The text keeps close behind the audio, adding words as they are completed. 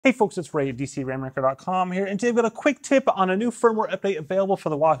Hey folks, it's Ray at DCRainmaker.com here, and today I've got a quick tip on a new firmware update available for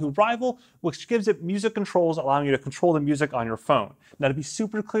the Wahoo Rival, which gives it music controls, allowing you to control the music on your phone. Now, to be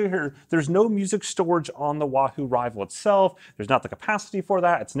super clear here, there's no music storage on the Wahoo Rival itself. There's not the capacity for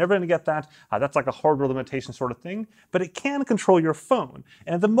that. It's never going to get that. That's like a hardware limitation sort of thing, but it can control your phone.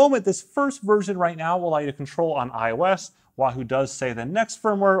 And at the moment, this first version right now will allow you to control on iOS. Wahoo does say the next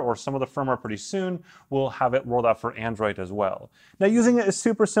firmware, or some of the firmware pretty soon, will have it rolled out for Android as well. Now, using it is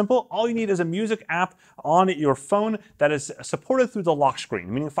super simple. All you need is a music app on your phone that is supported through the lock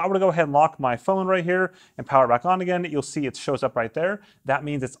screen. Meaning, if I were to go ahead and lock my phone right here and power it back on again, you'll see it shows up right there. That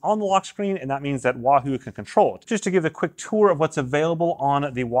means it's on the lock screen, and that means that Wahoo can control it. Just to give a quick tour of what's available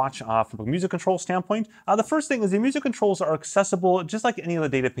on the watch from a music control standpoint, the first thing is the music controls are accessible just like any other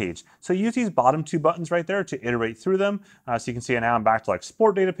data page. So you use these bottom two buttons right there to iterate through them. So you can see now I'm back to like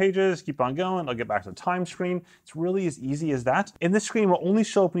sport data pages, keep on going, I'll get back to the time screen. It's really as easy as that. And this screen will only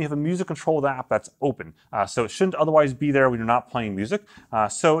show up when you have a music control app that's open. So it shouldn't otherwise be there when you're not playing music.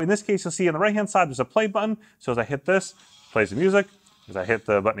 So in this case, you'll see on the right-hand side, there's a play button. So as I hit this, it plays the music. As I hit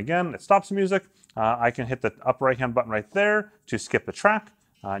the button again, it stops the music. I can hit the upper right-hand button right there to skip the track.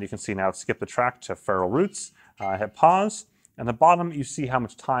 You can see now it's skipped the track to Feral Roots. I hit pause. And the bottom, you see how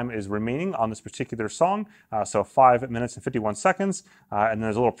much time is remaining on this particular song. So 5 minutes and 51 seconds. And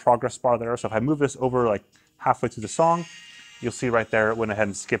there's a little progress bar there. So if I move this over like halfway through the song, you'll see right there it went ahead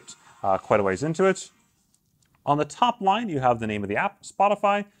and skipped quite a ways into it. On the top line, you have the name of the app,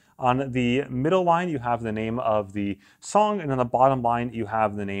 Spotify. On the middle line, you have the name of the song, and on the bottom line, you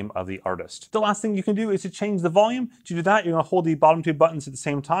have the name of the artist. The last thing you can do is to change the volume. To do that, you're gonna hold the bottom two buttons at the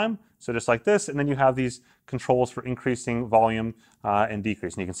same time. So just like this, and then you have these controls for increasing volume and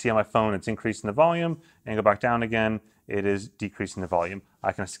decreasing. You can see on my phone, it's increasing the volume, and go back down again, it is decreasing the volume.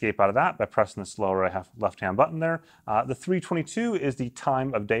 I can escape out of that by pressing this lower left-hand button there. The 3:22 is the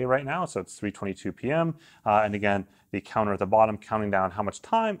time of day right now, so it's 3:22 p.m. And again, the counter at the bottom counting down how much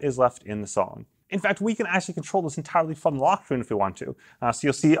time is left in the song. In fact, we can actually control this entirely from the lock screen if we want to. So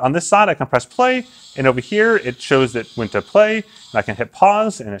you'll see on this side, I can press play, and over here, it shows that when to play, and I can hit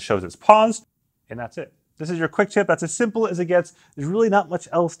pause, and it shows it's paused, and that's it. This is your quick tip. That's as simple as it gets. There's really not much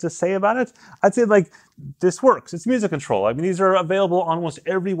else to say about it. I'd say like this works. It's music control. I mean, these are available on almost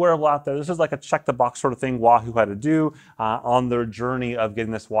every wearable out there. This is like a check the box sort of thing Wahoo had to do on their journey of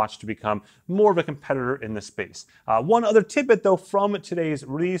getting this watch to become more of a competitor in this space. One other tidbit though from today's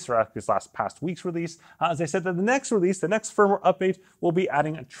release, or actually this past week's release, as I said, that the next release, the next firmware update will be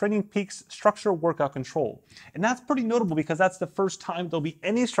adding a TrainingPeaks structure workout control. And that's pretty notable because that's the first time there'll be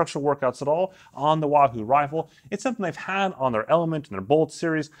any structural workouts at all on the Wahoo Rival. It's something they've had on their ELEMNT and their Bolt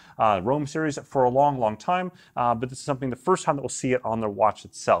series, Roam series for a long time, but this is something the first time that we'll see it on their watch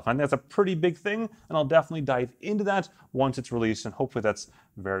itself. And that's a pretty big thing, and I'll definitely dive into that once it's released, and hopefully that's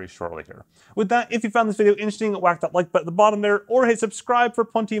very shortly here. With that, if you found this video interesting, whack that like button at the bottom there, or hit subscribe for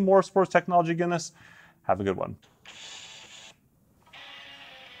plenty more sports technology goodness. Have a good one.